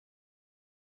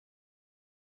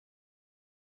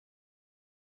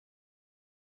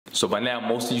So by now,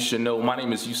 most of you should know, my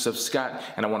name is Yusef Scott,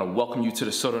 and I want to welcome you to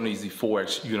the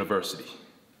Sodarneasyforex University.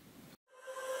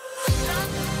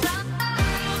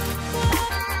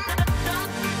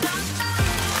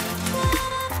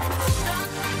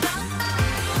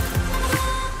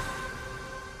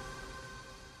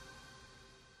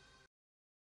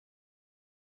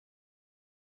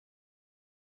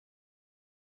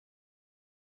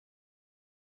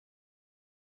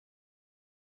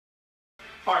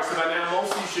 Alright, so by now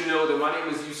most of you should know that my name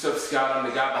is Yusef Scott. I'm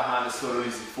the guy behind the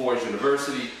Sodarneasyforex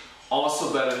University,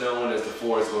 also better known as the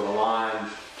Forex Go Line.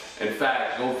 In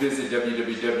fact, go visit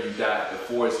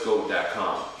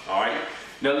www.𝐓𝐹orexgo.com. Alright?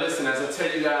 Now listen, as I tell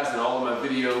you guys in all of my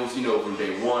videos, you know, from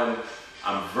day one,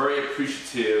 I'm very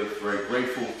appreciative, very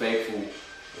grateful, thankful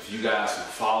if you guys who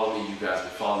follow me. You guys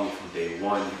have followed me from day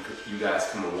one. You guys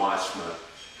come and watch my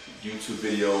YouTube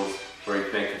videos. Very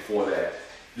thankful for that.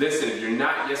 Listen, if you're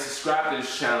not yet subscribed to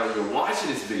this channel and you're watching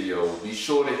this video, be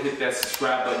sure to hit that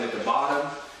subscribe button at the bottom.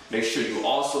 Make sure you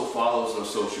also follow us on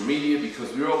social media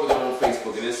because we're over there on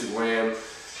Facebook and Instagram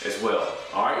as well.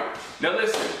 Alright? Now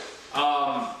listen,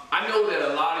 I know that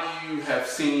a lot of you have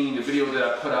seen the video that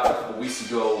I put out a couple weeks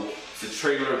ago. It's a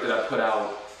trailer that I put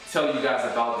out telling you guys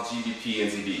about the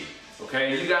𝐓𝐷.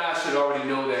 Okay? You guys should already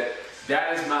know that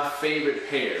that is my favorite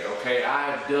pair. Okay?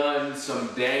 I have done some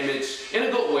damage in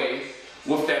a good way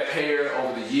with that pair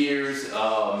over the years.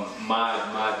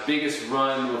 My biggest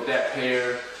run with that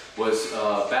pair was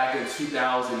back in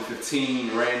 2015.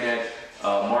 Ran that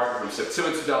market from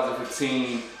September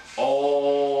 2015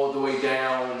 all the way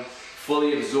down,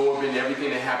 fully absorbing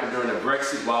everything that happened during the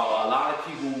Brexit. While a lot of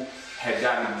people had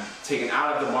gotten taken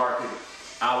out of the market,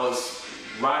 I was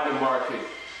riding the market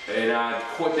and I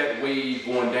caught that wave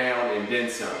going down and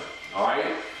then some. All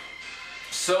right.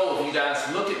 So if you guys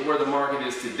look at where the market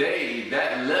is today,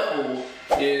 that level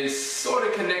is sort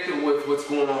of connected with what's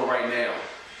going on right now.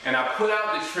 And I put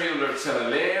out the trailer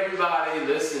telling everybody,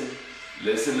 listen,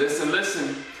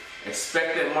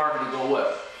 expect that market to go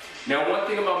up. Now one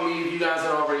thing about me, if you guys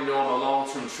don't already know, I'm a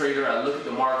long-term trader. I look at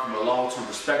the market from a long-term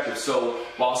perspective. So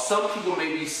while some people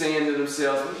may be saying to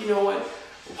themselves, well, you know what,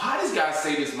 why does guy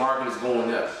say this market is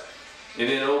going up? And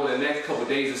then over the next couple of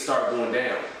days it start going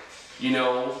down, you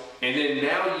know? And then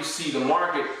now you see the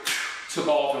market took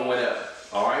off and went up,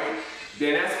 all right?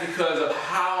 Then that's because of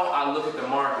how I look at the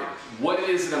market. What it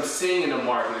is that I'm seeing in the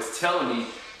market is telling me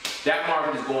that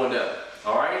market is going up,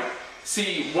 all right?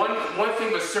 See, one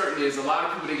thing for certain is a lot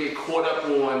of people, they get caught up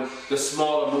on the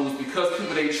smaller moves because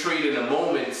people, they trade in a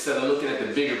moment instead of looking at the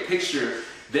bigger picture.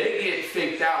 They get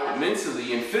faked out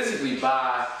mentally and physically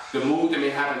by the move that may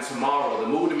happen tomorrow, the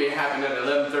move that may happen at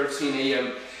 11:13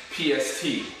 a.m.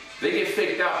 PST. They get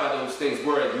faked out by those things,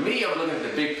 whereas me, I'm looking at the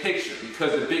big picture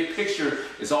because the big picture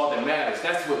is all that matters.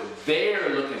 That's what they're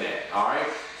looking at, all right?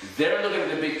 They're looking at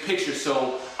the big picture,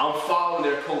 so I'm following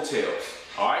their coattails,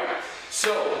 all right?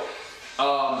 So,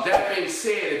 that being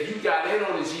said, if you got in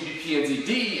on the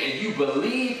𝐓𝐷 and you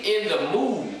believe in the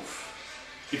move,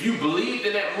 if you believed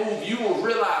in that move, you will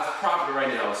realize profit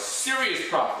right now, serious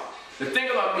profit. The thing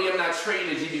about me, I'm not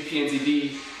trading the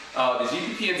𝐓𝐷. The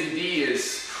𝐓𝐷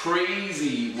is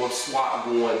crazy with swap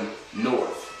going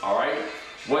north, all right?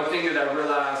 One thing that I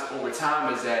realized over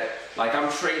time is that, like,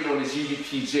 I'm trading on the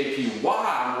𝐓𝐷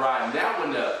I'm riding that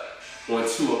one up on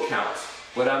 2 accounts,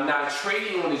 but I'm not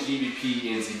trading on the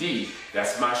𝐓𝐷.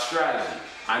 That's my strategy.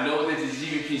 I know that the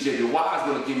𝐓𝐷 is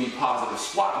going to give me positive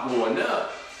swap going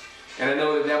up, and I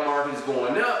know that that market is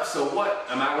going up, so what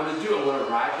am I going to do? I'm going to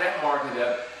ride that market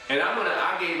up. And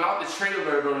I gave out the trailer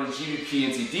alert on the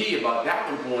𝐓𝐷 about that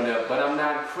one going up, but I'm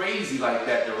not crazy like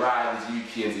that to ride the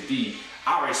𝐓𝐷.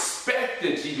 I respect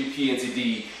the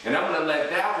𝐓𝐷, and I'm going to let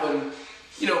that one,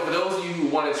 you know, for those of you who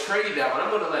want to trade that one, I'm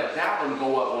going to let that one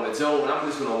go up on its own. I'm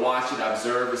just going to watch it,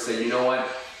 observe, and say, you know what,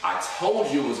 I told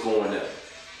you it was going up.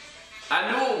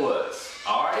 I knew it was,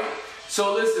 all right?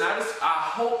 So listen, I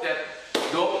hope that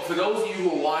for those of you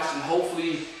who are watching,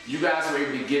 hopefully you guys are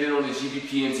able to get in on the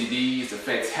𝐓𝐷. It's a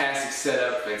fantastic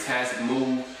setup, fantastic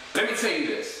move. Let me tell you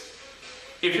this.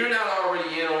 If you're not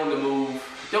already in on the move,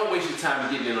 don't waste your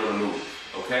time getting in on the move,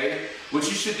 okay? What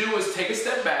you should do is take a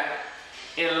step back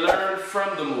and learn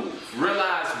from the move.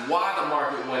 Realize why the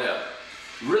market went up.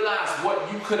 Realize what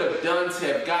you could have done to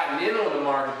have gotten in on the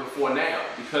market before now,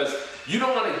 because you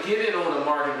don't want to get in on the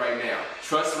market right now.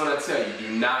 Trust me when I tell you, do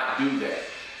not do that.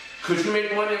 Could you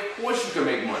make money? Of course you can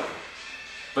make money,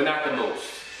 but not the most,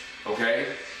 okay?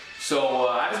 So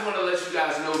I just want to let you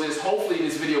guys know this. Hopefully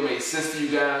this video made sense to you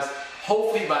guys.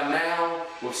 Hopefully by now,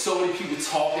 with so many people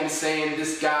talking, saying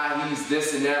this guy, he's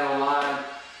this and that online,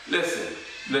 listen,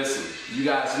 you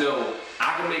guys know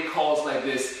I can make calls like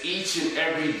this each and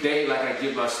every day, like I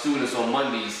give my students on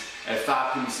Mondays at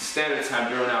 5 p.m. Eastern Standard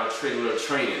Time during our Trade Alert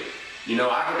training. You know,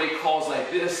 I can make calls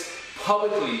like this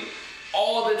publicly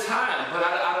all the time, but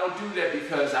I don't do that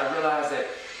because I realize that,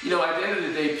 you know, at the end of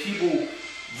the day, people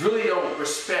really don't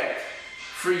respect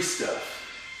free stuff.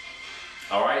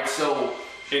 All right, so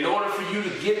in order for you to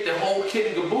get the whole kit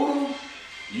and caboodle,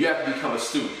 you have to become a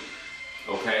student,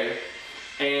 okay?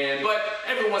 But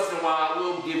every once in a while, I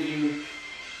will give you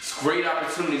great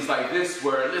opportunities like this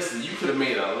where, listen, you could have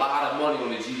made a lot of money on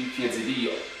the GDP and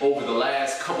ZD over the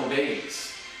last couple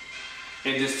days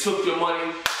and just took your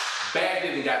money, bagged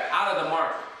it, and got out of the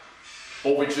market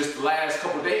over just the last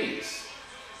couple days.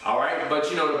 All right, but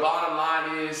you know, the bottom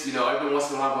line is, you know, every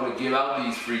once in a while I'm going to give out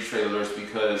these free trade alerts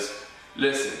because,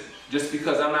 listen, just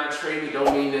because I'm not trading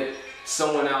don't mean that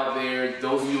someone out there,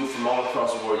 those of you from all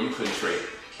across the world, you couldn't trade.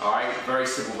 All right, very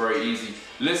simple, very easy.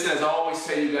 Listen, as I always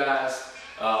tell you guys,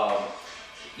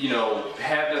 you know,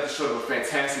 have nothing short of a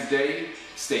fantastic day.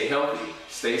 Stay healthy,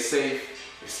 stay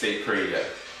safe, and stay creative.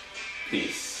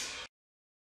 Peace.